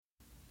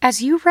As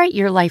you write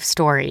your life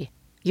story,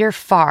 you're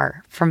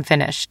far from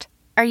finished.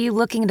 Are you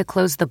looking to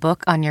close the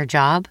book on your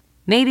job?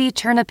 Maybe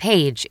turn a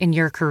page in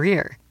your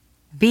career?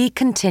 Be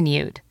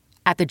continued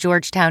at the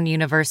Georgetown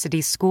University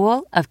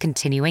School of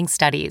Continuing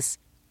Studies.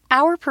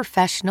 Our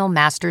professional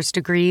master's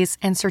degrees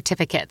and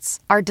certificates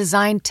are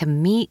designed to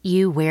meet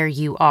you where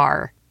you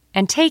are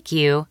and take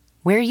you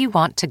where you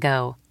want to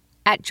go.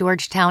 At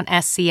Georgetown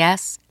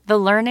SCS, the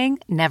learning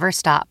never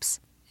stops,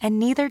 and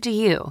neither do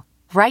you.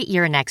 Write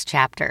your next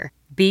chapter.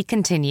 Be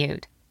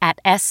continued at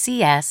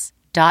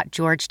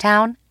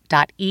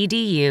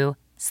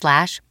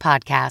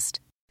scs.georgetown.edu/podcast.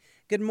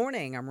 Good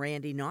morning. I'm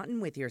Randy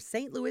Naughton with your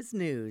St. Louis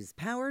news,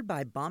 powered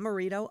by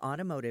Bomarito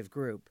Automotive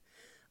Group.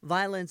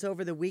 Violence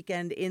over the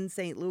weekend in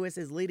St. Louis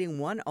is leading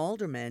one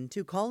alderman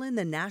to call in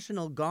the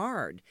National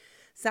Guard.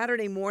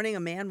 Saturday morning, a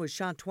man was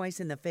shot twice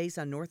in the face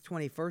on North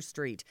 21st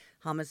Street.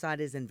 Homicide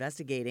is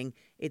investigating.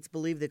 It's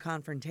believed the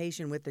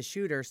confrontation with the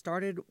shooter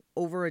started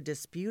over a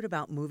dispute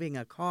about moving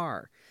a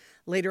car.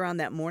 Later on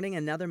that morning,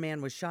 another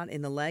man was shot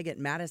in the leg at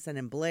Madison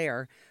and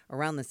Blair.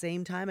 Around the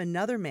same time,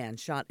 another man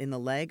shot in the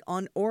leg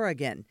on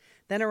Oregon.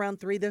 Then around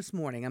 3 this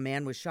morning, a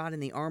man was shot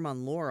in the arm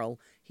on Laurel.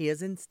 He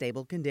is in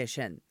stable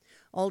condition.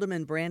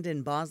 Alderman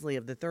Brandon Bosley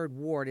of the 3rd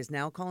Ward is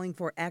now calling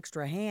for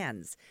extra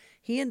hands.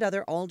 He and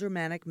other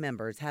aldermanic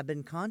members have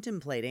been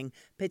contemplating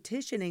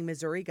petitioning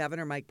Missouri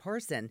Governor Mike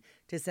Parson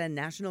to send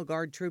National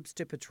Guard troops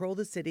to patrol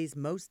the city's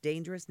most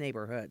dangerous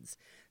neighborhoods.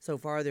 So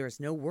far, there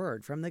is no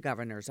word from the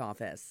governor's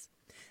office.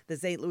 The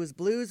St. Louis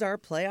Blues are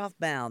playoff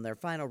bound. Their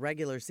final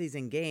regular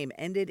season game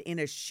ended in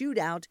a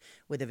shootout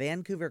with the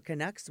Vancouver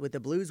Canucks, with the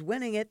Blues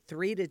winning it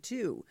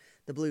 3-2.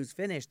 The Blues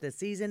finished the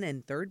season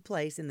in 3rd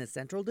place in the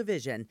Central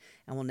Division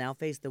and will now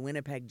face the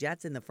Winnipeg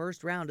Jets in the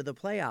first round of the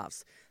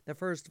playoffs. The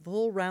first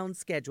full round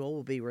schedule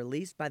will be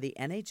released by the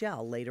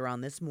NHL later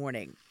on this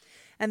morning.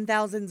 And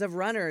thousands of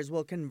runners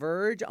will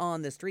converge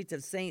on the streets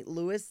of St.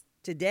 Louis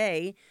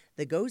today.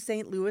 The Go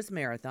St. Louis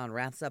Marathon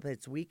wraps up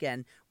its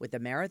weekend with the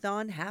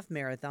marathon, half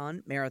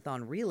marathon,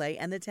 marathon relay,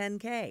 and the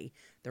 10K.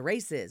 The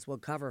races will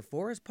cover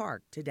Forest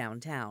Park to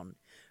downtown.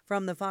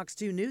 From the Fox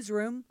 2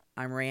 Newsroom,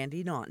 I'm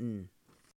Randy Naughton.